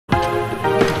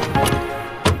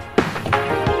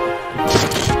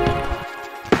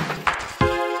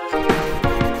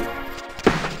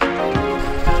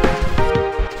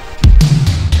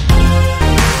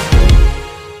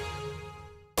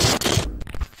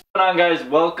On guys,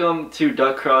 welcome to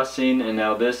Duck Crossing, and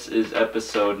now this is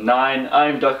episode 9.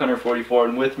 I'm Duck Hunter 44,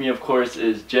 and with me of course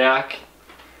is Jack,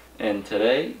 and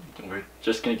today we're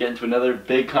just gonna get into another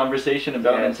big conversation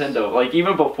about Nintendo. Like,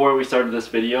 even before we started this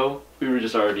video, we were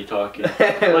just already talking.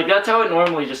 Like, that's how it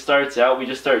normally just starts out. We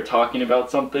just start talking about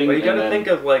something. Well, you gotta think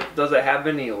of, like, does it have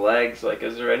any legs? Like,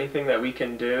 is there anything that we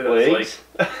can do that's legs?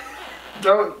 like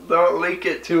don't leak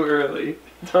it too early.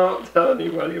 Don't tell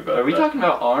anybody about it. Are we talking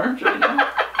about arms right now?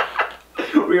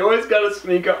 We always gotta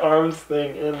sneak an arms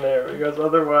thing in there because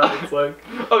otherwise it's like,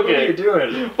 okay, what are you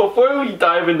doing? Before we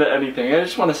dive into anything, I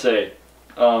just want to say,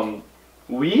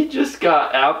 we just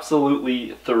got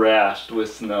absolutely thrashed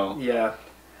with snow. Yeah.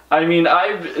 I mean,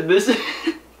 like,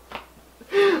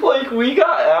 we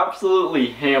got absolutely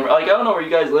hammered. Like, I don't know where you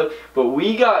guys live, but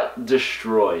we got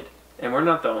destroyed. And we're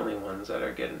not the only ones that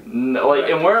are getting... No, like,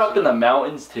 and we're up in the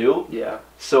mountains, too. Yeah.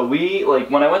 So we, like,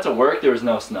 when I went to work, there was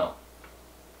no snow.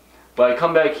 But I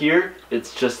come back here,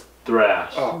 it's just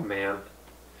thrash. Oh, man.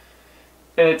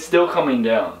 And it's still coming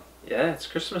down. Yeah, it's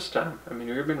Christmas time. I mean,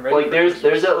 we've been ready. Like,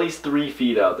 there's at least 3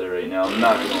 feet out there right now, I'm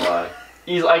not gonna lie.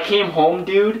 I came home,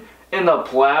 dude, and the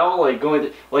plow, like,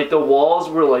 like, the walls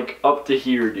were, like, up to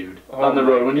here, dude, on the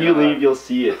road. When you leave, you'll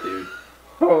see it, dude.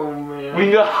 Oh, man.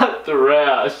 We got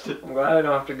thrashed. I'm glad I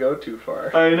don't have to go too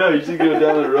far. I know, you should go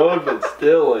down the road, but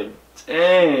still, like,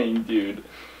 dang, dude.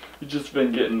 You've just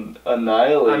been getting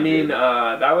annihilated. I mean,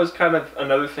 that was kind of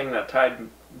another thing that tied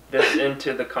this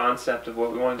into the concept of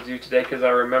what we wanted to do today, because I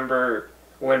remember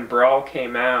when Brawl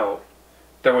came out,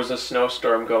 there was a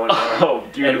snowstorm going on. Oh,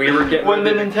 dude. And we were getting... When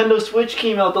the Nintendo Switch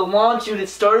came out, the launch, dude, it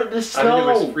started to snow. I mean,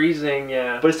 it was freezing,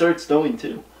 yeah. But it started snowing,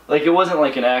 too. Like, it wasn't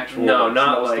like an actual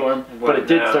snowstorm, like but it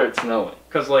did start snowing.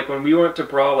 Because, like, when we went to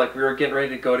Brawl, like, we were getting ready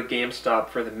to go to GameStop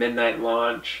for the midnight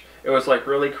launch. It was, like,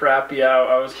 really crappy out.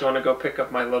 I was going to go pick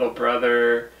up my little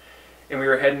brother, and we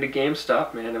were heading to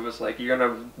GameStop, man. It was like, you're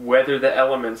going to weather the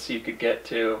elements you could get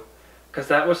to. Because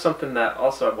that was something that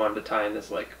also I wanted to tie in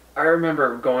this, like, I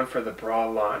remember going for the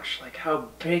Brawl launch, like, how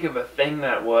big of a thing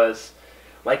that was.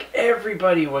 Like,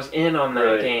 everybody was in on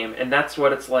that game, and that's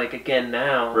what it's like again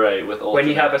now. Right, with Ultimate. When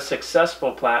you have a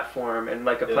successful platform, and,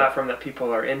 like, a platform that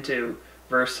people are into,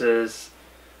 versus...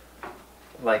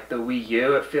 like the Wii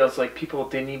U, it feels like people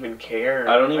didn't even care.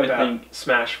 I don't even about think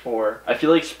Smash 4. I feel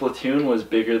like Splatoon was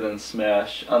bigger than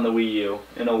Smash on the Wii U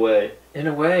in a way. In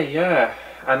a way, yeah.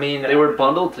 I mean, they were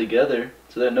bundled together,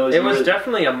 so that it was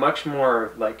definitely a much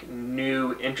more like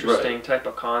new, interesting type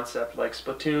of concept. Like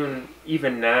Splatoon,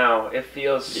 even now, it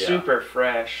feels super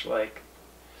fresh. Like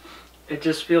it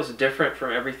just feels different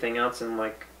from everything else, and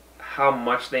like how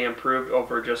much they improved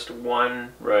over just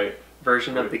one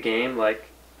version of the game. Like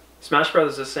Smash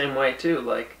Bros. Is the same way too,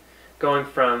 like going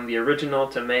from the original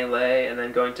to Melee and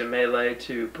then going to Melee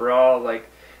to Brawl,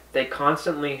 like they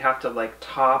constantly have to like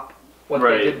top what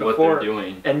they did before. What they're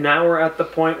doing. And now we're at the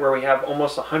point where we have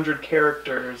almost 100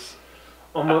 characters,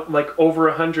 almost like over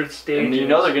 100 stages. And you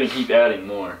know they're going to keep adding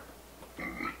more.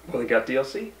 Well, they got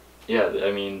DLC. Yeah,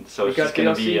 I mean, so it's just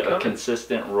going to be a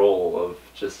consistent roll of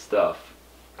just stuff.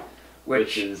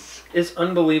 Which is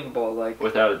unbelievable, like,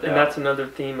 without a doubt. And that's another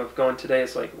theme of going today.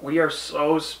 It's like we are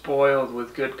so spoiled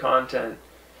with good content.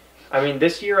 I mean,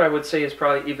 this year I would say is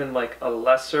probably even like a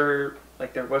lesser.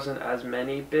 Like there wasn't as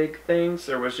many big things.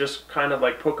 There was just kind of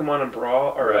like Pokemon and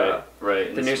Brawl, or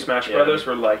the new Smash Brothers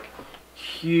were like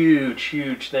huge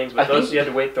things. But those you had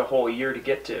to wait the whole year to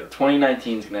get to.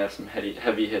 2019 is gonna have some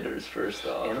heavy hitters first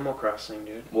off. Animal Crossing,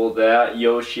 dude. Well, that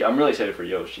Yoshi, I'm really excited for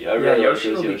Yoshi. I really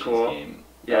Yoshi like will be cool. Game.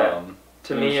 Yeah.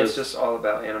 To me, it's just all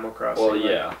about Animal Crossing. Well,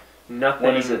 yeah. Nothing.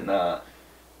 When is it not?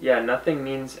 Yeah, nothing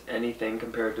means anything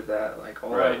compared to that. Like,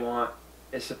 all I want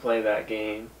is to play that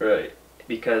game. Right.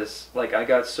 Because, like, I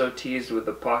got so teased with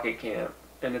the Pocket Camp.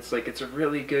 And it's like, it's a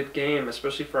really good game,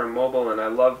 especially for a mobile. And I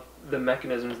love the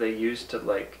mechanisms they use to,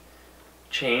 like,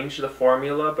 change the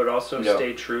formula, but also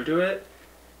stay true to it.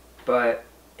 But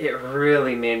it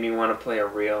really made me want to play a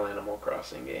real Animal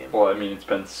Crossing game. Well, I mean, it's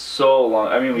been so long.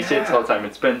 I mean, we say it all the time.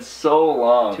 It's been so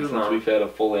long since we've had a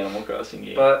full Animal Crossing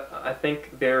game. But I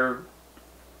think their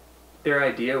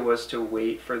idea was to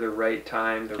wait for the right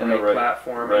time, the right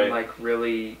platform, and like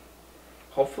really,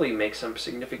 hopefully, make some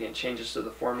significant changes to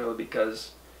the formula,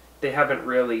 because they haven't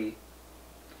really.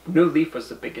 New Leaf was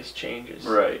the biggest changes.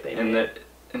 Right,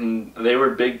 and they were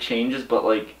big changes, but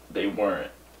like they weren't.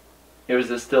 It was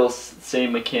the still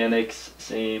same mechanics,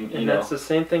 same, you know. And that's the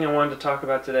same thing I wanted to talk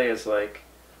about today, is like,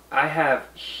 I have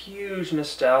huge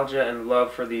nostalgia and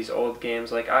love for these old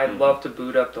games. Like, I'd love to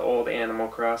boot up the old Animal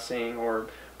Crossing, or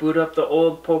boot up the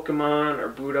old Pokemon, or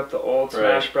boot up the old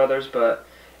Smash Brothers, but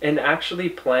in actually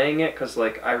playing it, because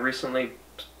like I recently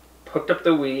hooked up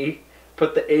the Wii,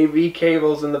 put the AV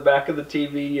cables in the back of the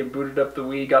TV, and booted up the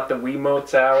Wii, got the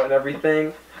Wiimotes out and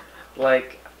everything.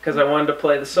 Like, because I wanted to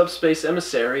play the Subspace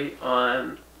Emissary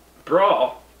on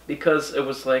Brawl, because it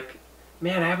was like,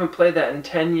 man, I haven't played that in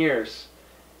 10 years.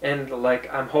 And,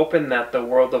 like, I'm hoping that the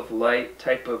World of Light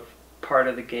type of part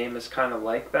of the game is kind of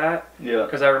like that. Yeah.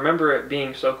 Because I remember it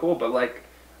being so cool, but, like,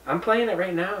 I'm playing it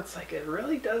right now, it's like, it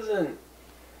really doesn't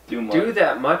do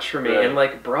that much for me. Right. And,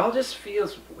 like, Brawl just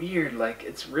feels weird. Like,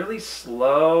 it's really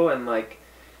slow, and, like,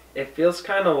 it feels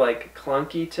kind of, like,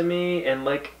 clunky to me. And,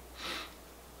 like,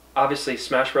 obviously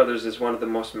Smash Brothers is one of the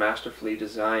most masterfully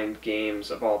designed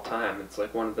games of all time. It's,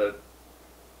 like, one of the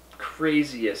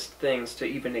craziest things to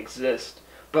even exist.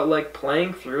 But, like,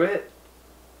 playing through it,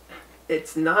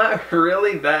 it's not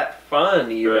really that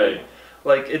fun, even. Right.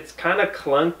 Like, it's kind of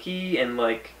clunky, and,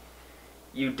 like,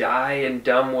 you die in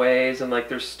dumb ways, and, like,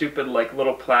 there's stupid, like,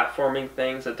 little platforming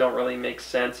things that don't really make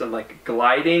sense, and, like,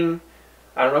 gliding.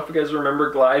 I don't know if you guys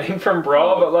remember gliding from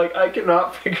Brawl, but, like, I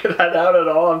cannot figure that out at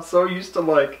all. I'm so used to,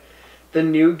 like, the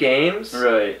new games.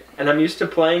 Right. And I'm used to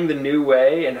playing the new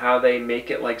way and how they make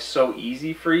it, like, so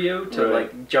easy for you to,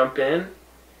 like, jump in.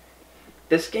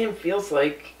 This game feels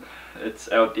like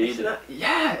it's outdated. It's not,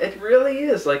 yeah, it really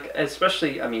is. Like,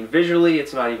 especially, I mean, visually,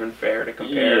 it's not even fair to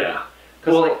compare. Yeah.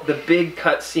 Because, like, the big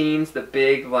cutscenes, the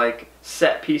big, like,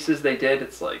 set pieces they did,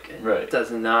 it's like, it does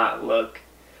not look...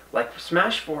 Like,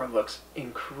 Smash 4 looks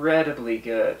incredibly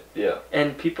good. Yeah.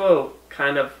 And people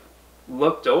kind of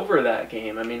looked over that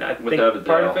game. I mean, I think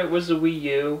part of it was the Wii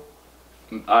U.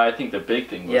 I think the big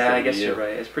thing was I guess you're right.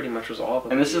 It's pretty much was all of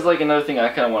them. And this is, like, another thing I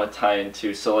kind of want to tie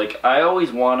into. So, like, I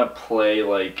always want to play,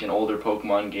 like, an older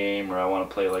Pokemon game, or I want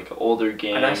to play, like, an older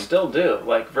game. And I still do.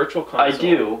 Like, Virtual Console. I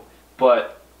do,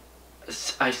 but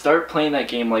I start playing that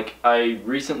game, like, I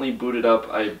recently booted up,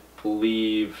 I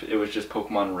believe it was just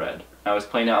Pokemon Red. I was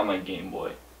playing it on my Game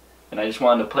Boy. And I just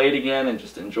wanted to play it again and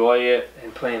just enjoy it.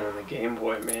 And playing on the Game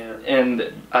Boy, man.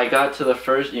 And I got to the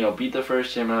first, beat the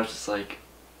first gym, and I was just like...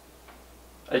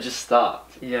 I just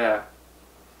stopped. Yeah.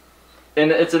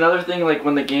 And it's another thing, like,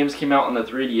 when the games came out on the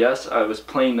 3DS, I was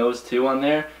playing those too on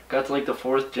there. Got to, like, the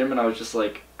 4th gym, and I was just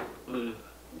like, ugh.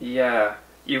 Yeah.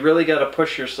 You really got to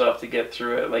push yourself to get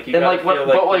through it. Like, you and, gotta like, feel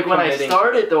but, like, when I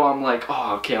started, though, I'm like,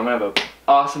 oh, okay, I'm going to have an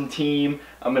awesome team.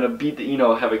 I'm going to beat the,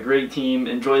 have a great team,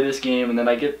 enjoy this game. And then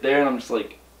I get there, and I'm just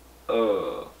like,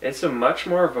 ugh. It's a much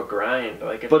more of a grind.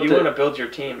 Like, if you want to build your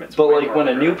team, it's But, like, when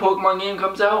a new Pokemon game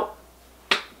comes out,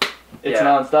 it's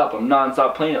non-stop. I'm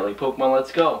non-stop playing it, like Pokemon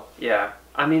Let's Go. Yeah.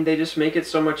 I mean, they just make it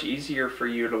so much easier for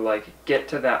you to, like, get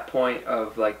to that point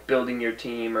of, like, building your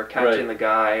team or catching the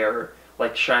guy or,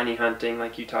 like, shiny hunting,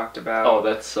 like you talked about. Oh,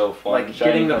 that's so fun. Like,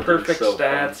 getting the perfect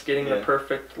stats, getting the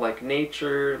perfect, like,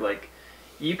 nature, like,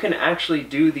 you can actually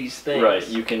do these things. Right,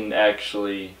 you can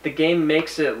actually... The game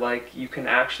makes it like you can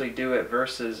actually do it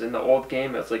versus in the old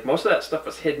game, it's like most of that stuff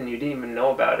was hidden, you didn't even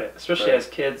know about it. Especially as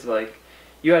kids, like,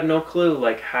 you had no clue,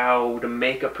 like, how to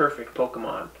make a perfect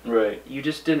Pokemon. Right. You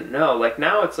just didn't know. Like,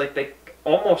 now it's like they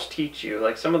almost teach you.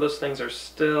 Like, some of those things are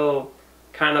still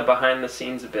kind of behind the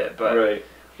scenes a bit, but,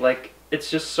 like, it's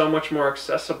just so much more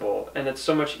accessible, and it's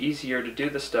so much easier to do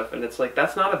this stuff, and it's like,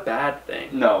 that's not a bad thing.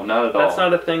 No, not at all. That's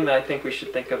not a thing that I think we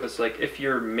should think of as, like, if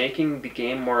you're making the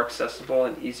game more accessible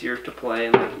and easier to play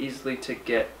and, like, easily to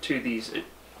get to these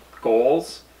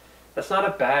goals, that's not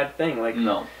a bad thing. Like,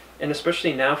 no. And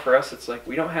especially now for us, it's like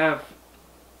we don't have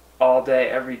all day,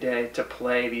 every day to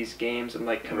play these games and,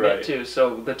 like, commit to.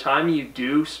 So the time you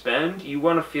do spend, you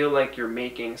want to feel like you're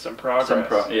making some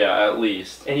progress. Yeah, at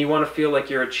least. And you want to feel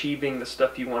like you're achieving the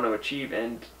stuff you want to achieve,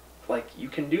 and, like, you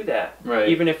can do that. Right.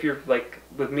 Even if you're, like,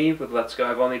 with me, with Let's Go,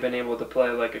 I've only been able to play,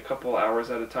 like, a couple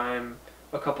hours at a time,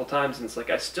 a couple times, and it's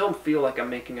like I still feel like I'm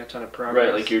making a ton of progress.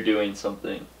 Right, like you're doing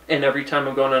something. And every time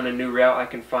I'm going on a new route, I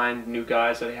can find new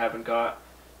guys that I haven't got.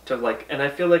 To, like, and I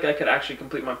feel like I could actually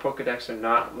complete my Pokedex and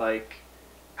not, like,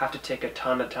 have to take a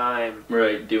ton of time.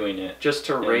 Right, doing it. Just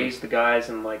to raise the guys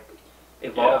and, like,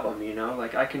 evolve them, you know?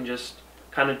 Like, I can just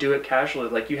kind of do it casually.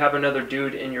 Like, you have another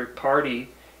dude in your party,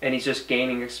 and he's just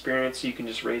gaining experience, so you can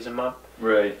just raise him up.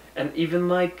 Right. And even,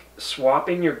 like,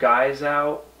 swapping your guys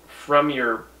out from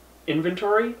your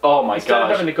inventory. Oh my gosh. Instead of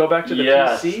having to go back to the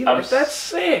PC. Like, that's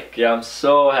sick. Yeah, I'm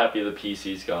so happy the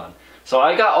PC's gone. So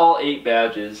I got all 8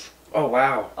 badges. Oh,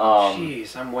 wow.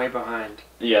 Jeez, I'm way behind.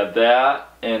 Yeah, that,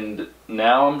 and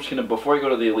now I'm just going to, before I go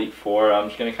to the Elite Four, I'm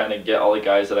just going to kind of get all the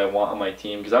guys that I want on my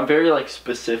team, because I'm very, like,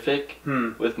 specific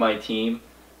with my team,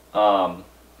 but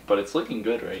it's looking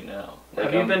good right now. Like,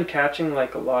 have you been catching,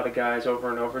 like, a lot of guys over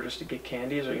and over just to get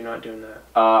candies, or you're not doing that?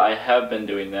 I have been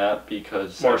doing that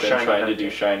because I've been trying to do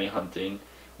shiny hunting,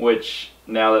 which,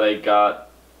 now that I got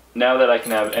now that I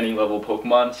can have any level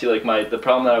Pokemon, see, like, the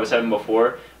problem that I was having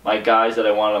before, my guys that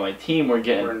I wanted on my team were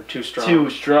getting too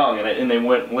strong. And they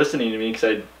weren't listening to me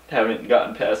because I haven't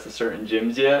gotten past the certain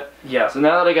gyms yet. Yeah. So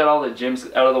now that I got all the gyms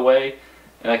out of the way,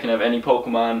 and I can have any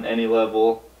Pokemon, any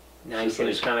level. Now you can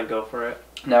just kind of go for it.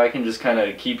 Now I can just kind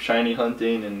of keep shiny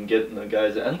hunting and get the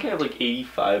guys. I think I have like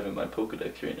 85 in my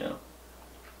Pokedex right now.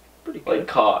 Pretty good. Like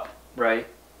caught. Right.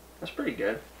 That's pretty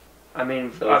good. I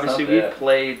mean, So obviously we've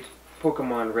played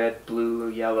Pokemon Red, Blue,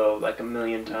 Yellow like a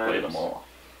million times. Played them all.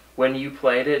 When you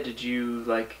played it, did you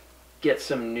like get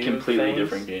some new Completely things?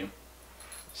 different game.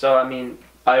 So I mean,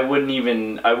 I wouldn't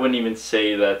even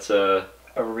say that's a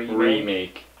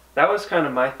remake. That was kind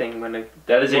of my thing when it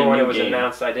was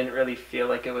announced. I didn't really feel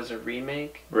like it was a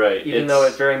remake. Right. Even though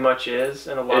it very much is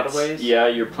in a lot of ways. Yeah,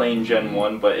 you're playing Gen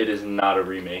 1, but it is not a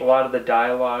remake. A lot of the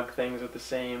dialogue things are the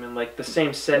same, and like the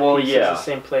same set pieces, the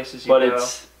same places you go.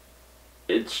 But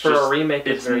it's for just, a remake,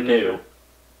 it's very new. different.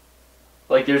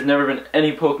 Like, there's never been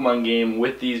any Pokemon game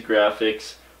with these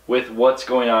graphics, with what's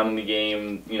going on in the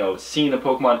game, you know, seeing the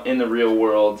Pokemon in the real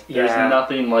world. Yeah. There's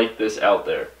nothing like this out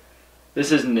there.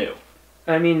 This is new.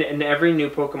 I mean, in every new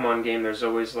Pokemon game, there's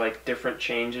always like different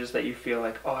changes that you feel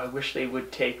like, oh, I wish they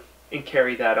would take and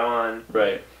carry that on.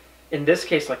 Right. In this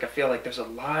case, like, I feel like there's a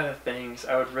lot of things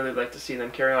I would really like to see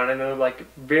them carry on, and they're like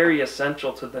very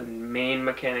essential to the main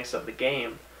mechanics of the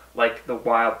game, like the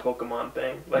wild Pokemon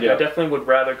thing. Like, I definitely would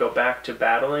rather go back to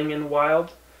battling in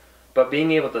wild, but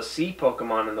being able to see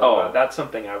Pokemon in the wild, that's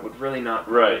something I would really not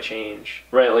want to change.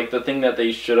 Right, like the thing that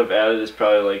they should have added is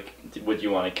probably like, would you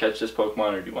want to catch this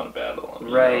Pokemon or do you want to battle him?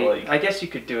 Right, know, like, I guess you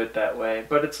could do it that way,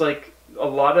 but it's like a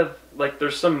lot of, like,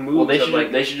 there's some moves well,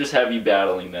 they should just have you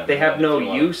battling them. They have no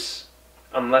use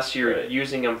unless you're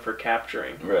using them for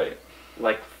capturing. Right.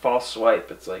 Like false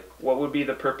swipe, it's like, what would be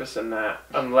the purpose in that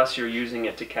unless you're using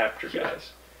it to capture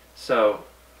guys? So,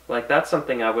 like, that's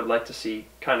something I would like to see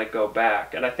kind of go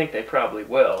back, and I think they probably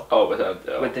will. Oh, without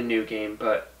doubt. With the new game,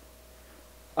 but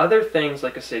other things,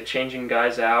 like I said, changing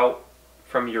guys out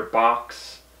from your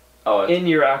box in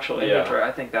your actual inventory,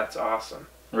 I think that's awesome.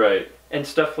 Right. And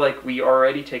stuff like we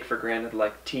already take for granted,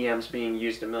 like TMs being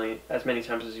used as many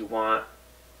times as you want.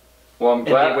 Well, I'm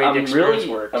glad. I'm works.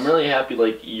 really happy.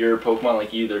 Like, your Pokemon,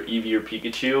 like either Eevee or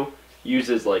Pikachu,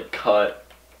 uses like cut.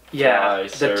 Yeah,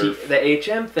 fly, the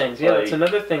HM things. Yeah, that's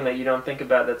another thing that you don't think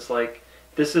about. That's like,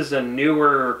 this is a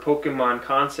newer Pokemon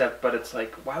concept, but it's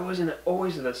like, why wasn't it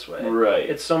always this way? Right.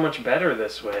 It's so much better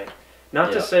this way.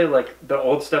 Not to say like the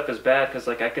old stuff is bad, because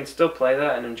like I can still play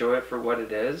that and enjoy it for what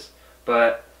it is,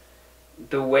 but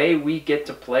the way we get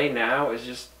to play now is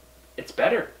just, it's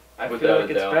better. I feel like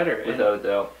it's better. Without a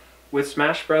doubt. With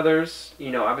Smash Brothers,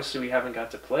 you know, obviously we haven't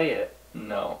got to play it.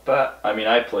 No. But I mean,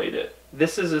 I played it.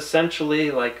 This is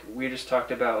essentially, like we just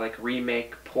talked about, like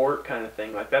remake port kind of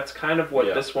thing. Like, that's kind of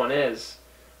what this one is.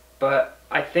 But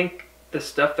I think the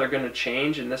stuff they're going to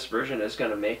change in this version is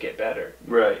going to make it better.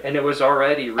 Right. And it was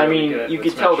already really good. I mean, you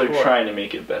could tell they're trying to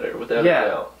make it better, without a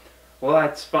doubt. Well,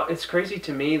 it's crazy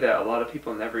to me that a lot of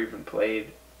people never even played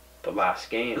the last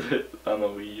game on the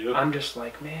Wii U. I'm just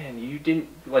like, man, you didn't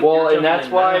like. Well, and that's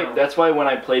why when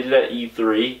I played it at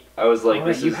E3, I was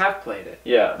like, you have played it.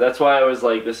 Yeah, that's why I was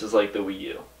like, this is like the Wii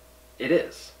U. It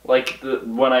is. Like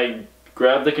when I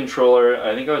grabbed the controller,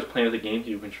 I think I was playing with the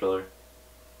GameCube controller,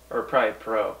 or probably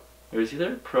Pro. It was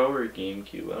either Pro or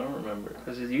GameCube. I don't remember.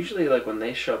 Because it's usually like when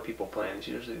they show people playing, it's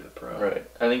usually the Pro. Right.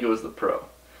 I think it was the Pro.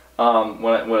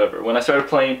 When I started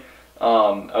playing,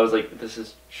 I was like, this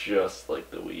is just like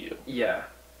the Wii U. Yeah.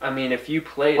 I mean, if you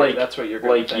played it, that's what you're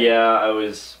going to think.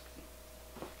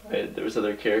 There was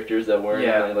other characters that weren't.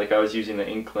 Yeah. Like, I was using the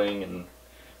Inkling and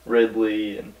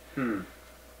Ridley, and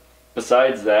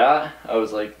besides that, I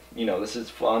was like, you know, this is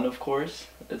fun, of course.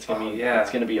 It's gonna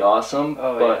it's gonna be awesome.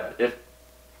 But if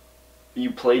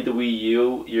you played the Wii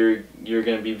U, you're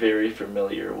gonna be very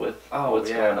familiar with what's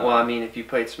going on. Well, I mean, if you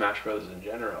played Smash Bros. In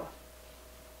general,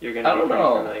 you're gonna be pretty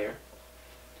familiar.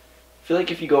 I feel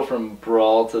like if you go from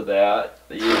Brawl to that,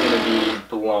 you're gonna be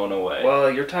blown away.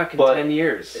 Well, you're talking 10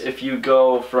 years. If you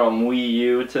go from Wii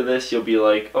U to this, you'll be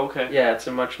like, okay. Yeah, it's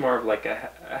a much more of like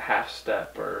a half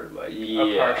step or like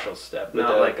a partial step,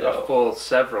 not like a full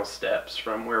several steps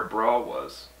from where Brawl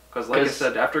was. Because like I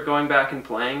said, after going back and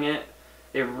playing it,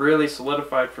 it really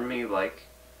solidified for me like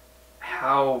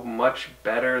how much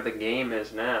better the game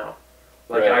is now.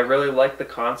 Like I really like the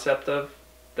concept of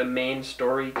the main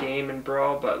story game in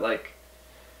Brawl, but like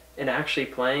in actually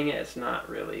playing it, it's not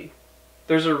really.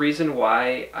 There's a reason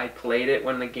why I played it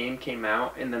when the game came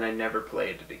out and then I never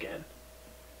played it again.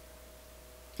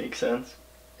 Makes sense.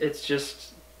 It's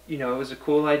just, you know, it was a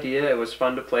cool idea. It was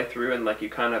fun to play through, and like you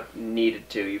kind of needed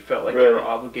to. You felt like you were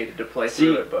obligated to play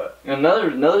through it. But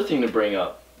another thing to bring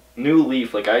up, New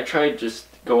Leaf. Like I tried just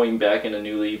going back into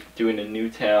New Leaf, doing a new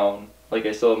town. Like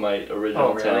I still have my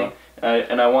original town,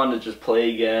 and I wanted to just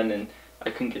play again, and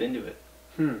I couldn't get into it.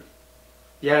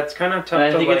 Yeah, it's kind of tough.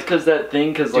 And I think it's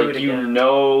because like you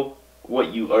know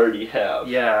what you already have.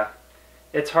 Yeah,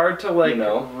 it's hard to like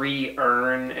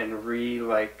re-earn and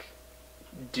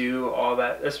do all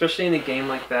that, especially in a game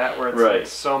like that where it's like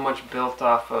so much built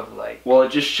off of like. Well, it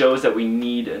just shows that we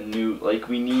need a new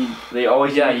they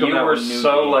always you were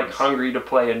so like hungry to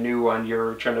play a new one.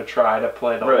 You're trying to try to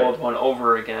play the old one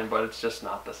over again, but it's just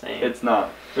not the same. It's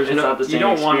not. It's not the same. You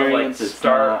don't want to like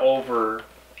start over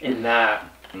in that.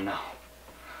 No.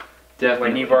 Definitely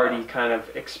when you've already kind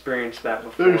of experienced that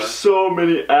before. There's so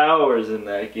many hours in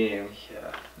that game.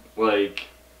 Yeah. Like,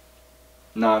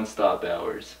 non-stop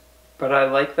hours. But I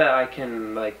like that I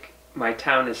can, like, my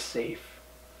town is safe.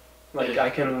 Like, I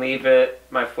can leave it,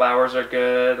 my flowers are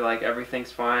good, like,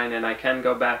 everything's fine, and I can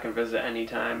go back and visit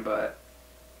anytime, but...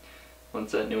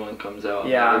 Once that new one comes out...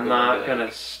 Yeah, I'm not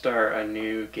gonna start a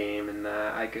new game in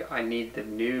that. I need the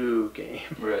new game.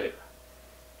 Right.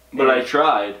 But I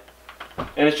tried.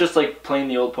 And it's just like playing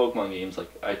the old Pokemon games. Like,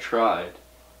 I tried,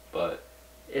 but...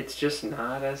 It's just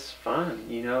not as fun,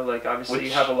 you know? Like, obviously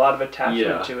you have a lot of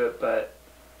attachment to it, but...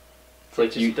 It's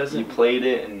like you played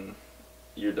it and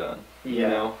you're done, you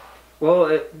know?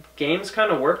 Well, games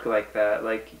kind of work like that.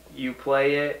 Like, you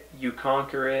play it, you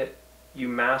conquer it, you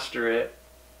master it,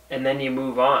 and then you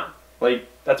move on. Like...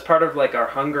 That's part of, like, our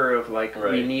hunger of, like,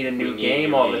 we need a new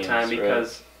game all the time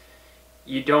because...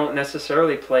 You don't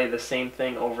necessarily play the same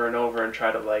thing over and over and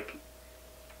try to, like,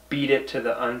 beat it to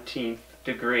the umpteenth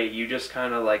degree. You just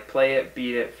kind of, like, play it,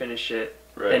 beat it, finish it,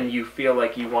 then you feel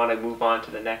like you want to move on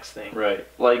to the next thing. Right.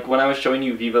 Like, when I was showing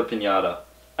you Viva Pinata,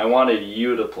 I wanted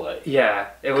you to play. Yeah,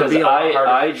 it would be a lot harder.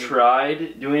 I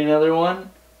tried doing another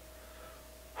one,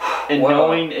 and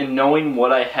knowing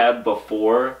what I had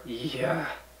before... Yeah.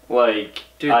 Like,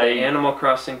 dude, the Animal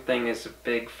Crossing thing is a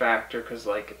big factor because,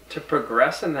 like, to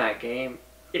progress in that game,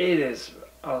 it is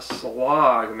a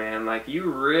slog, man. Like, you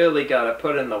really got to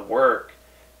put in the work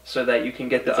so that you can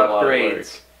get the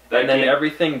upgrades. And then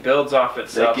everything builds off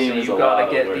itself. So you got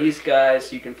to get these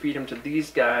guys, you can feed them to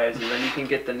these guys, and then you can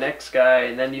get the next guy,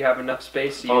 and then you have enough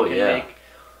space so you can make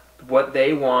what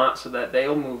they want so that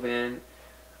they'll move in.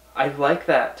 I like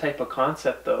that type of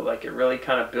concept, though. Like, it really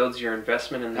kind of builds your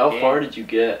investment in the game. How far did you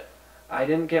get? I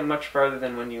didn't get much farther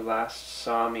than when you last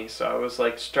saw me, so I was,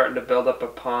 like, starting to build up a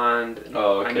pond. And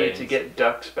I needed to get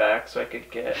ducks back so I could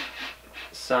get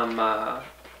some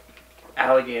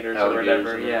alligators or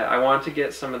whatever. Yeah, I wanted to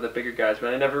get some of the bigger guys,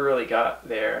 but I never really got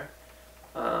there.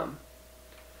 But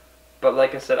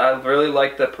like I said, I really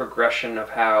like the progression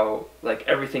of how, like,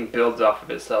 everything builds off of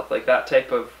itself. Like, that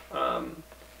type of...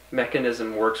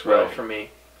 mechanism works well for me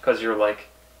because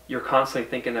you're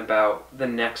constantly thinking about the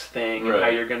next thing and how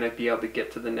you're going to be able to get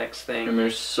to the next thing. And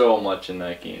there's so much in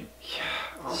that game.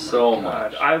 Yeah, so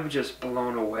much. I'm just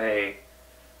blown away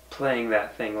playing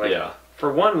that thing. Like,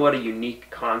 for one, what a unique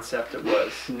concept it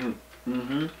was.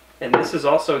 And this is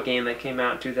also a game that came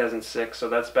out in 2006, so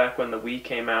that's back when the Wii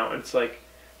came out. It's like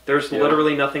there's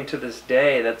literally nothing to this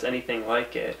day that's anything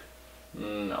like it.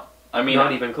 No, I mean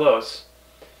not even close.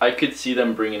 I could see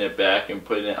them bringing it back and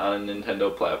putting it on a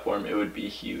Nintendo platform. It would be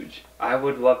huge. I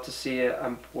would love to see it.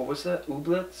 What was that?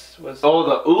 Ooblets? Oh,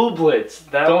 the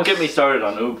Ooblets! Don't get me started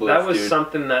on Ooblets, that was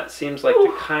something that seems like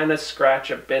to kind of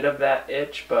scratch a bit of that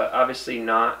itch, but obviously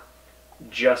not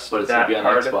just that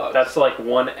part of it. That's like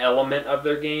one element of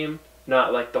their game,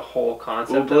 not like the whole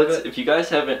concept of it. If you guys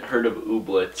haven't heard of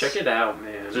Ooblets... Check it out,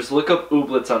 man. Just look up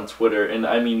Ooblets on Twitter, and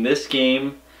I mean, this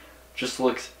game just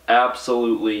looks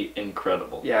absolutely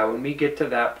incredible. Yeah, when we get to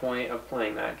that point of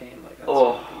playing that game, like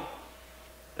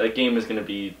that game is gonna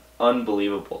be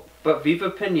unbelievable. But Viva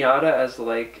Pinata as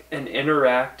like an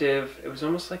interactive, it was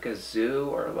almost like a zoo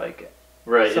or like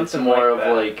it's more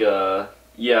of like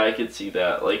yeah, I could see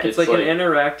that. Like it's like an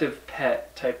interactive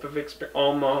pet type of experience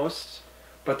almost,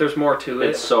 but there's more to it.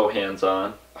 It's so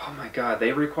hands-on. Oh my god,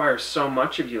 they require so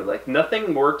much of you. Like,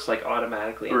 nothing works, like,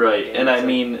 automatically. Right, and I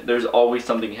mean, there's always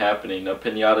something happening. A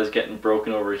pinata's getting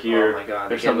broken over here. Oh my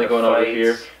god, there's something going over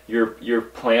here. Your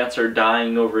plants are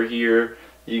dying over here.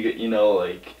 You know,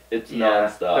 like, it's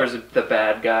nonstop. There's the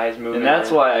bad guys moving And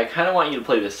that's why I kind of want you to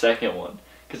play the second one.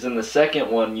 Because in the second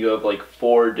one, you have, like,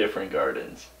 4 different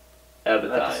gardens at a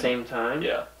time. At the same time?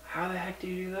 Yeah. How the heck do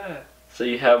you do that? So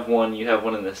you have one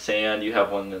in the sand, you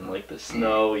have one in like the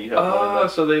snow, you have one in the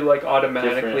so they like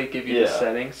automatically give you the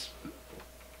settings.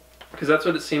 Because that's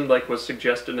what it seemed like was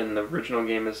suggested in the original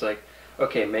game is like,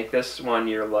 okay, make this one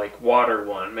your like water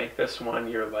one, make this one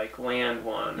your like land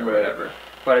one or whatever.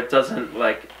 But it doesn't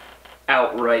like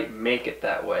outright make it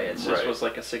that way. It just was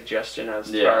like a suggestion as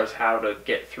far as how to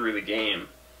get through the game.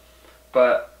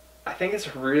 But I think it's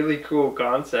a really cool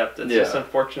concept. It's just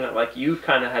unfortunate, like you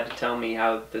kind of had to tell me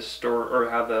how the story or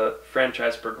how the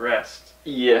franchise progressed.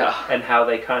 Yeah. And how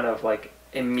they kind of like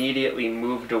immediately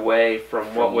moved away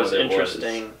from what was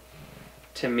interesting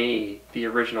to me, the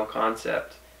original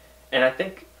concept. And I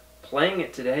think playing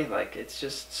it today, like it's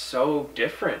just so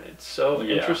different. It's so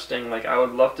interesting. Like I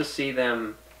would love to see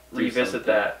them revisit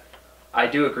that. I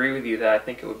do agree with you that I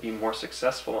think it would be more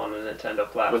successful on a Nintendo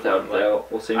platform. Without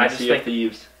doubt. We'll see Sea of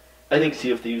Thieves. I think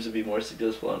Sea of Thieves would be more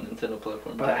successful on a Nintendo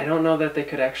platform. But I don't know that they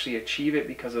could actually achieve it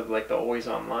because of like the always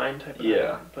online type of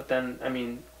thing. But then, I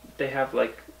mean, they have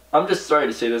like... I'm just sorry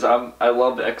to say this. I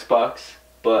love Xbox,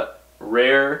 but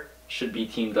Rare should be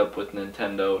teamed up with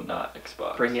Nintendo, not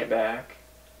Xbox. Bring it back.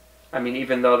 I mean,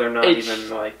 even though they're not even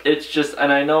like... It's just,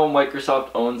 and I know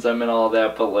Microsoft owns them and all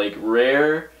that, but like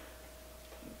Rare,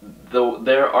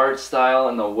 their art style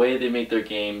and the way they make their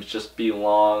games just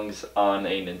belongs on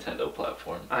a Nintendo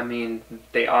platform. I mean,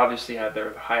 they obviously had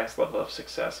their highest level of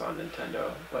success on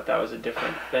Nintendo, but that was a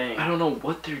different thing. I don't know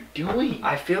what they're doing.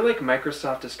 I feel like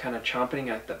Microsoft is kind of chomping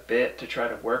at the bit to try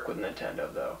to work with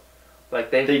Nintendo, though. Like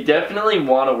they definitely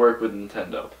want to work with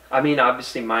Nintendo. I mean,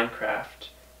 obviously Minecraft.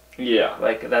 Yeah.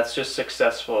 Like, that's just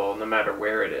successful no matter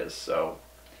where it is, so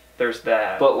there's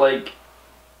that. But, like,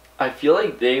 I feel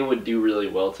like they would do really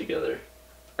well together.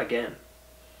 Again.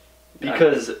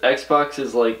 Because Xbox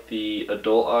is, like, the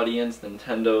adult audience,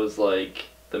 Nintendo's, like,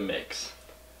 the mix.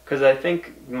 Because I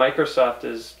think Microsoft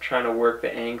is trying to work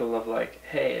the angle of, like,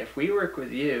 hey, if we work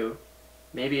with you,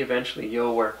 maybe eventually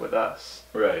you'll work with us.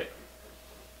 Right.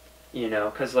 You know,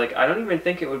 because, like, I don't even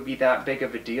think it would be that big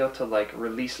of a deal to, like,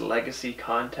 release legacy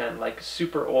content, like,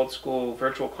 super old-school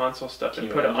virtual console stuff and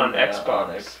put it on Xbox. On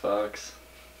Xbox.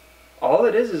 All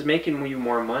it is making you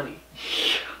more money.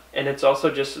 And it's also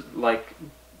just, like,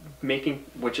 making,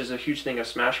 which is a huge thing of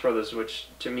Smash Brothers, which,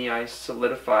 to me, I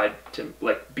solidified to,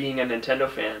 like, being a Nintendo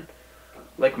fan.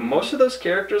 Like, most of those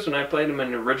characters, when I played them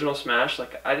in original Smash,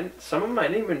 like, some of them I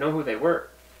didn't even know who they were.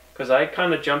 Because I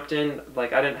kind of jumped in,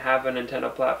 like, I didn't have a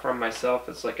Nintendo platform myself.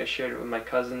 It's like I shared it with my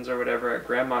cousins or whatever at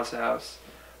Grandma's house.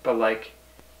 But, like,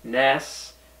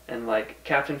 Ness and, like,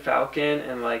 Captain Falcon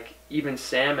and, like, even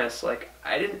Samus, like,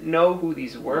 I didn't know who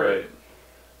these were. Right.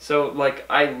 So, like,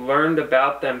 I learned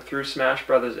about them through Smash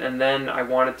Brothers, and then I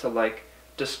wanted to, like,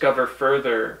 discover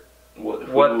further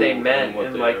what they meant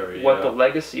and what the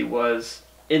legacy was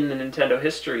in the Nintendo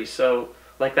history. So,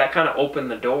 like, that kind of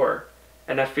opened the door.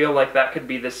 And I feel like that could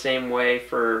be the same way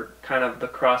for kind of the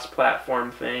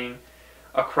cross-platform thing,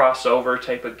 a crossover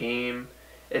type of game.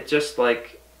 It just,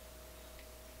 like,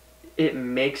 it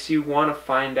makes you want to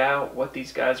find out what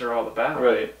these guys are all about.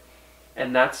 Right.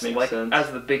 And that's, makes like, sense.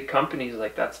 as the big companies,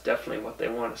 like, that's definitely what they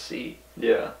want to see.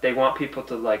 Yeah. They want people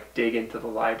to, like, dig into the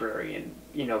library and,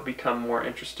 you know, become more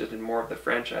interested in more of the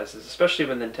franchises, especially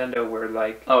with Nintendo where,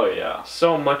 like, oh, yeah,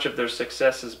 so much of their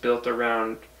success is built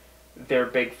around their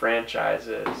big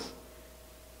franchises,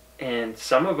 and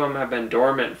some of them have been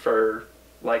dormant for,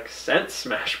 like, since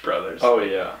Smash Brothers. Oh, like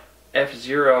yeah.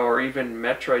 F-Zero or even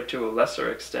Metroid to a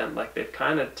lesser extent. Like, they've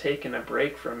kind of taken a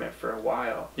break from it for a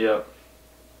while. Yep.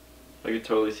 I could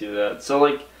totally see that. So,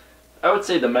 like, I would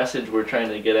say the message we're trying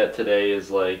to get at today is,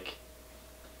 like,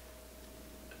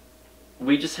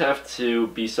 we just have to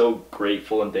be so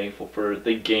grateful and thankful for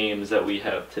the games that we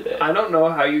have today. I don't know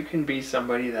how you can be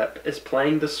somebody that is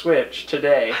playing the Switch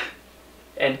today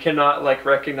and cannot, like,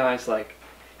 recognize, like,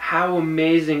 how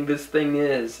amazing this thing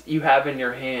is you have in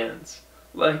your hands.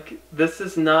 Like, this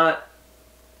is not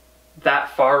that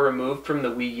far removed from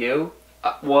the Wii U.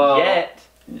 Yet,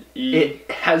 it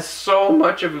has so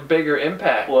much of a bigger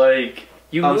impact. Like,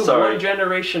 you move one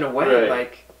generation away,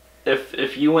 like...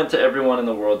 If you went to everyone in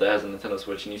the world that has a Nintendo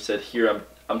Switch and you said, here,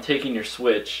 I'm taking your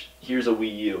Switch, here's a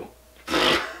Wii U.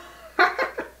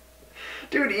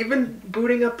 Dude, even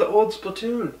booting up the old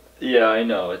Splatoon. Yeah, I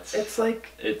know. It's like...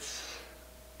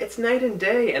 It's night and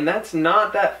day, and that's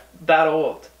not that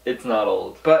old. It's not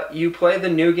old. But you play the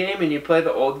new game and you play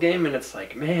the old game and it's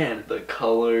like, man... the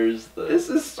colors, this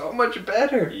is so much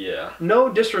better. Yeah. No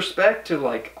disrespect to,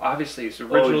 like, obviously it's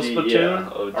original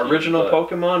Splatoon, original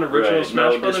Pokemon, original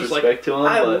Smash Brothers. Like, to them,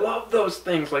 I love those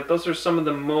things. Like, those are some of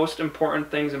the most important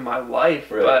things in my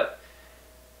life. Right. But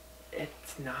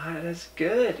it's not as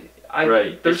good.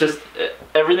 It's just,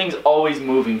 everything's always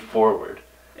moving forward.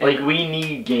 Like, we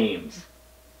need games.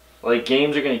 Like,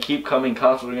 games are going to keep coming,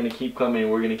 consoles are going to keep coming,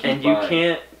 we're going to keep buying. And you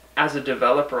can't as a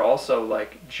developer also,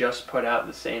 like, just put out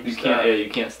the same You stuff. can't. Yeah, you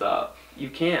can't stop. You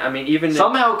can't. I mean, even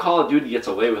somehow Call of Duty gets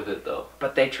away with it though.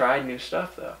 But they tried new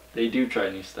stuff though. They do try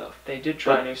new stuff. They did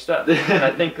try new stuff. And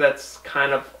I think that's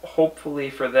kind of hopefully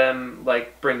for them,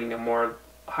 like bringing a more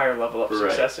higher level of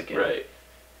success again. Right.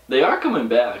 They are coming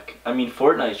back. I mean,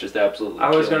 Fortnite's just absolutely. I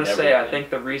was going to say, I think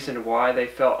the reason why they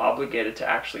felt obligated to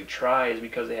actually try is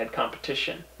because they had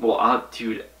competition. Well,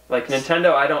 dude. Like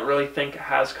Nintendo, I don't really think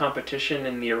has competition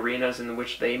in the arenas in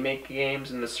which they make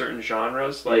games in the certain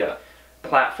genres. Like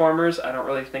platformers, I don't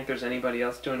really think there's anybody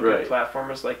else doing good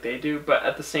platformers like they do. But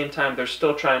at the same time, they're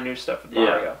still trying new stuff with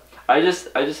Mario. I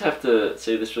just have to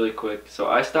say this really quick. So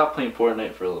I stopped playing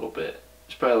Fortnite for a little bit.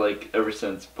 It's probably like ever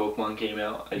since Pokemon came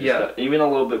out. I just stopped, even a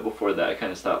little bit before that, I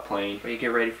kind of stopped playing. But you get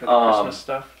ready for the Christmas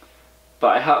stuff.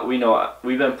 But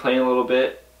we've been playing a little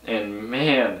bit, and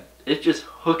man, it just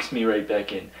hooks me right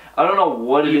back in. I don't know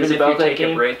what it is about that game. Even if you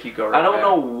take a break, you go right back. I don't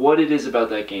know what it is about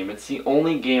that game. It's the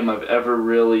only game I've ever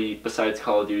really, besides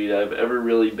Call of Duty, that I've ever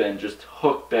really been just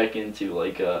hooked back into.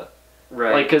 Like,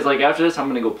 like, because like after this, I'm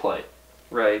gonna go play.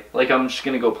 Right. Like, I'm just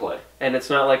gonna go play. And it's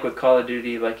not like with Call of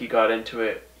Duty, like you got into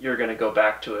it, you're gonna go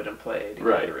back to it and play it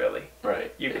again, really.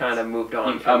 Right. You kind of moved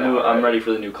on. I'm ready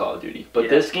for the new Call of Duty, but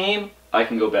this game I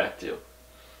can go back to.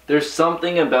 There's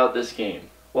something about this game.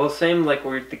 Well, same like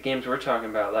the games we're talking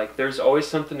about. Like, there's always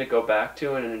something to go back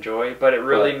to and enjoy, but it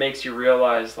really makes you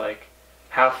realize like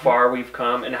how far we've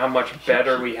come and how much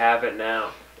better we have it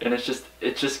now. And it's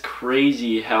just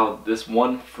crazy how this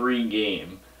one free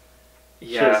game.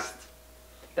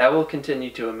 That will continue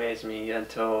to amaze me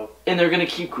until. And they're gonna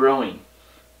keep growing.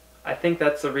 I think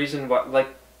that's the reason why. Like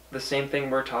the same thing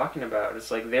we're talking about.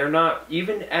 It's like they're not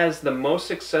even as the most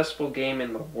successful game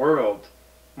in the world,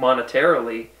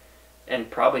 monetarily. And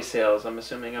probably sales, I'm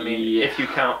assuming. I mean, if you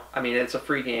count, I mean, it's a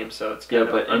free game, so it's kind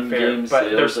of unfair. But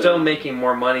they're still making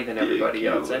more money than everybody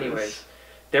else anyways.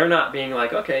 They're not being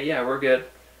like, okay, yeah, we're good.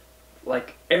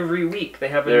 Like, every week they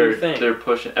have a new thing. They're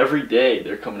pushing. Every day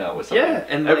they're coming out with something. Yeah,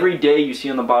 and every day you see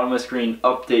on the bottom of the screen,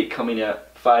 update coming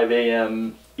at 5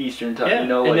 a.m. Eastern time. Yeah, you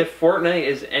know, and if Fortnite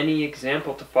is any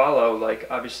example to follow, like,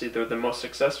 obviously they're the most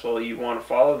successful, you want to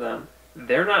follow them.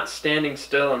 They're not standing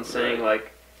still and saying,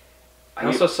 like, I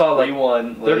also saw like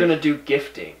they're gonna do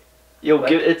gifting.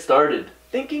 Like, it started.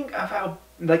 Thinking of how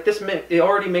like it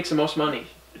already makes the most money.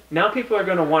 Now people are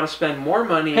gonna want to spend more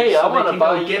money. Hey, I want to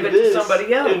buy give it to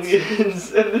somebody else and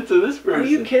send it to this person. Are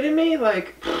you kidding me?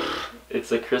 Like,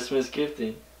 it's a Christmas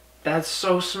gifting. That's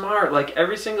so smart. Like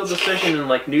every single decision and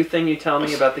like new thing you tell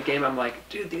me about the game, I'm like,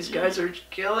 dude, these guys are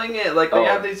killing it. Like they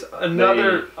have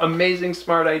another amazing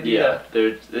smart idea.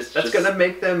 Yeah, that's gonna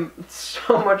make them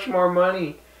so much more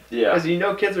money. Yeah. Because you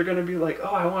know kids are going to be like,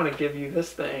 oh, I want to give you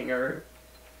this thing, or...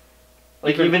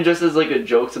 Like, even just as, like, a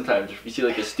joke sometimes, if you see,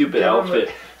 like, a stupid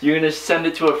outfit, you're going to send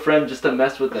it to a friend just to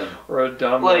mess with them. Or a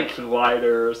dumb, like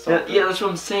glider or something. Yeah, that's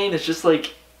what I'm saying. It's just,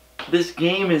 like, this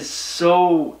game is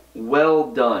so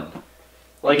well done.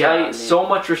 Like, so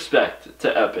much respect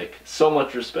to Epic. So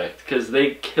much respect, because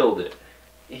they killed it.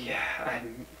 Yeah,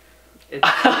 he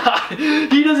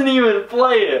doesn't even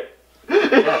play it.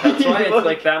 Yeah, that's why it's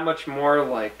like that much more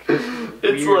like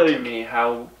weird to me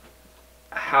how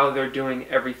they're doing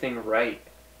everything right.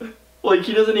 Like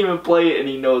he doesn't even play it and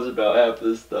he knows about half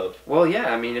this stuff. Well,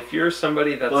 yeah, I mean, if you're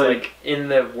somebody that's like in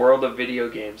the world of video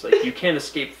games, like you can't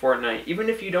escape Fortnite. Even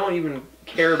if you don't even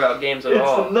care about games at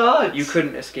all, it's nuts. You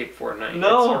couldn't escape Fortnite.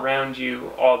 No, it's around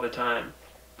you all the time.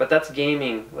 But that's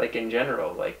gaming, like in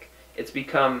general, like. It's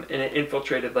become and it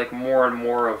infiltrated like more and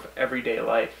more of everyday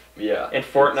life. Yeah. And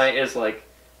Fortnite is like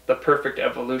the perfect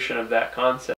evolution of that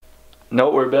concept.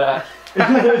 No, we're back.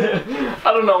 I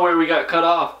don't know where we got cut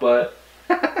off, but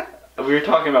we were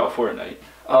talking about Fortnite.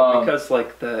 Because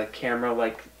like the camera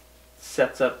like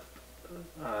sets up,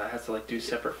 has to like do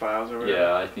separate files or whatever.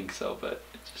 Yeah, I think so, but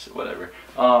it's just whatever.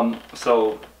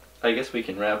 So I guess we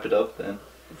can wrap it up then.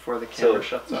 Before the camera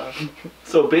shuts off.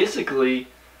 So basically,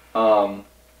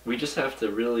 we just have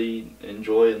to really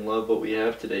enjoy and love what we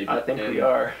have today. I think we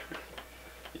are.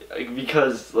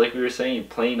 Because, like we were saying,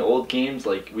 playing old games,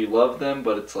 like, we love them,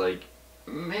 but it's like,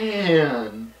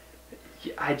 man.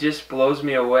 It just blows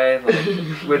me away,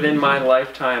 like, within my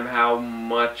lifetime, how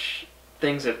much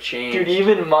things have changed. Dude,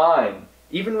 even mine.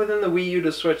 Even within the Wii U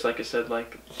to Switch, like I said,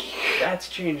 like, that's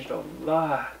changed a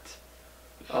lot.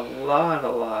 A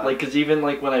lot. Like, because even,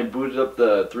 like, when I booted up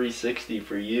the 360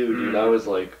 for you, dude, I was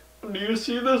like, do you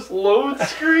see this load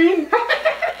screen?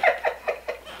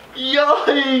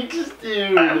 Yikes,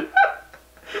 dude.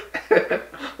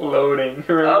 Loading.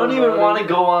 I don't even want to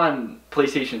go on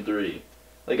PlayStation 3.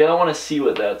 Like, I don't want to see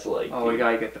what that's like. Oh, we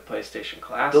gotta get the PlayStation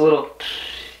Classic. The little...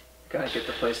 Gotta get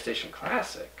the PlayStation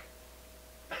Classic.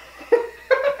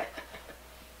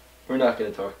 We're not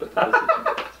going to talk about the PlayStation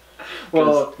Classic.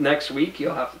 Well, next week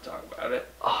you'll have to talk about it.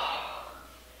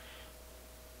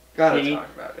 Gotta talk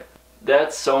about it.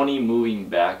 That's Sony moving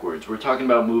backwards. We're talking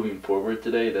about moving forward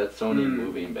today. That's Sony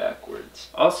moving backwards.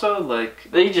 Also,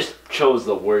 like... They just chose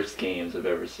the worst games I've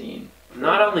ever seen.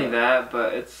 Not only that,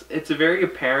 but it's very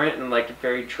apparent and, like,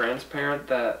 very transparent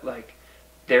that, like,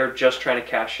 they're just trying to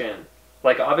cash in.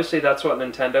 Like, obviously that's what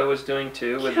Nintendo was doing,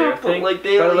 too, with their thing. Like,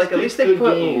 at least they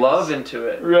put love into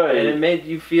it. Right. And it made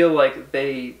you feel like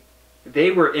they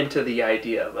were into the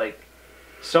idea. Like,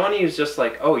 Sony is just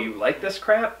like, oh, you like this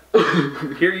crap?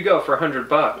 Here you go for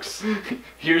 $100.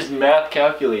 Here's math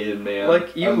calculated, man.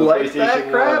 Like, you like that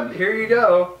crap? 1. Here you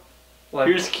go. Like,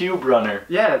 here's Cube Runner.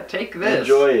 Yeah, take this.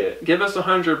 Enjoy it. Give us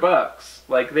 $100.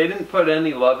 Like, they didn't put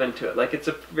any love into it. Like, it's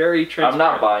a very transparent...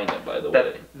 I'm not buying it, by the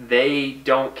way. They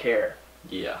don't care.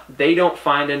 Yeah. They don't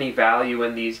find any value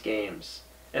in these games.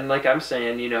 And like I'm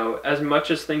saying, you know, as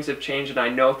much as things have changed and I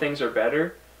know things are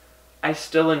better, I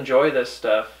still enjoy this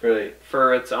stuff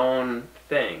for its own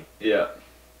thing. Yeah.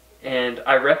 And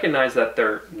I recognize that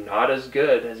they're not as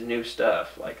good as new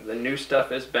stuff. Like, the new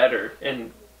stuff is better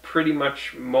in pretty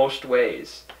much most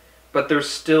ways. But there's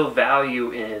still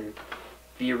value in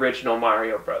the original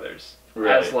Mario Brothers.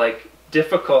 Right. As, like,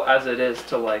 difficult as it is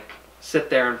to, like, sit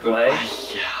there and play.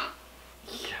 Yeah.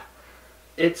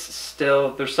 It's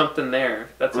still, there's something there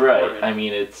that's important. I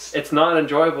mean, it's not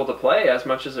enjoyable to play as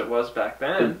much as it was back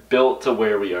then. It's built to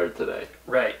where we are today.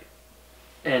 Right.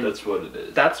 And that's what it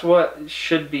is. That's what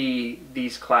should be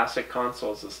these classic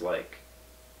consoles, is like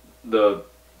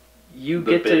you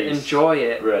get to enjoy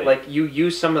it. Right. Like, you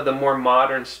use some of the more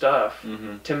modern stuff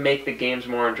to make the games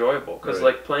more enjoyable. Because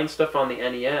like playing stuff on the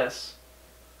NES,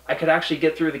 I could actually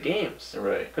get through the games.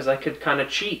 Right. Because I could kind of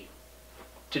cheat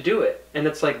to do it, and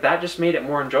it's like that just made it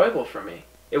more enjoyable for me.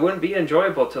 It wouldn't be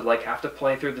enjoyable to like have to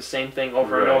play through the same thing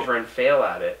over and over and fail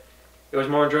at it. It was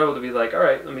more enjoyable to be like, all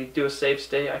right, let me do a save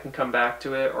state, I can come back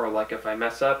to it, or like if I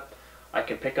mess up, I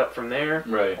can pick up from there,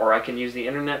 or I can use the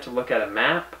internet to look at a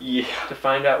map to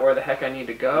find out where the heck I need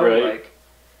to go. Like,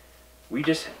 we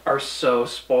just are so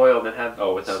spoiled and have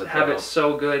it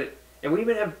so good, and we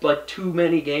even have like too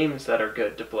many games that are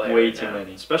good to play. Way too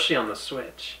many, especially on the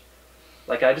Switch.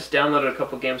 Like, I just downloaded a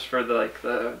couple games for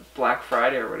the Black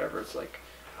Friday or whatever. It's like,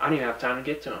 I don't even have time to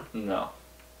get to them. No.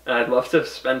 And I'd love to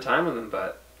spend time with them,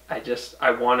 but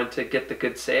I wanted to get the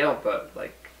good sale, but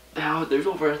like... Now, there's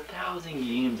over 1,000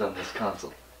 games on this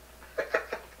console.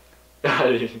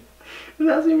 It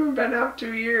hasn't even been out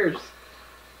 2 years.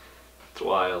 It's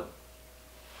wild.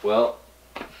 Well,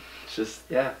 it's just...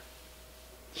 Yeah.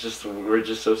 It's just, we're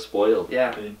just so spoiled.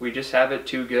 Yeah, we just have it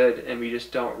too good, and we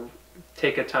just don't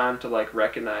take a time to like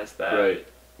recognize that. Right.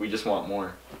 We just want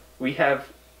more. We have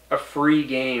a free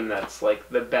game that's like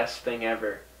the best thing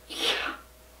ever. Yeah.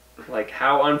 Like,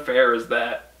 how unfair is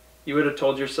that? You would have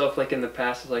told yourself, like, in the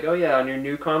past, it's like, oh yeah, on your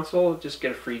new console, just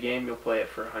get a free game, you'll play it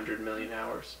for 100 million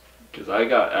hours. Because I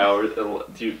got hours,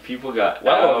 dude, people got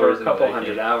well hours over a couple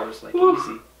hundred hours, like,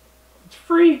 easy. It's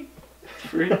free. It's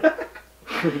free.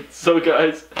 So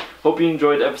guys, hope you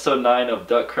enjoyed episode 9 of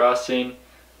Duck Crossing.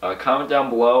 Comment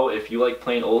down below if you like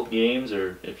playing old games,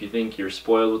 or if you think you're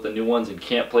spoiled with the new ones and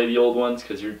can't play the old ones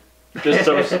because you're just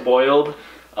so spoiled.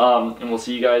 And we'll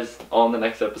see you guys all in the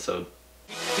next episode.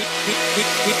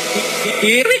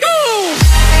 Here we go!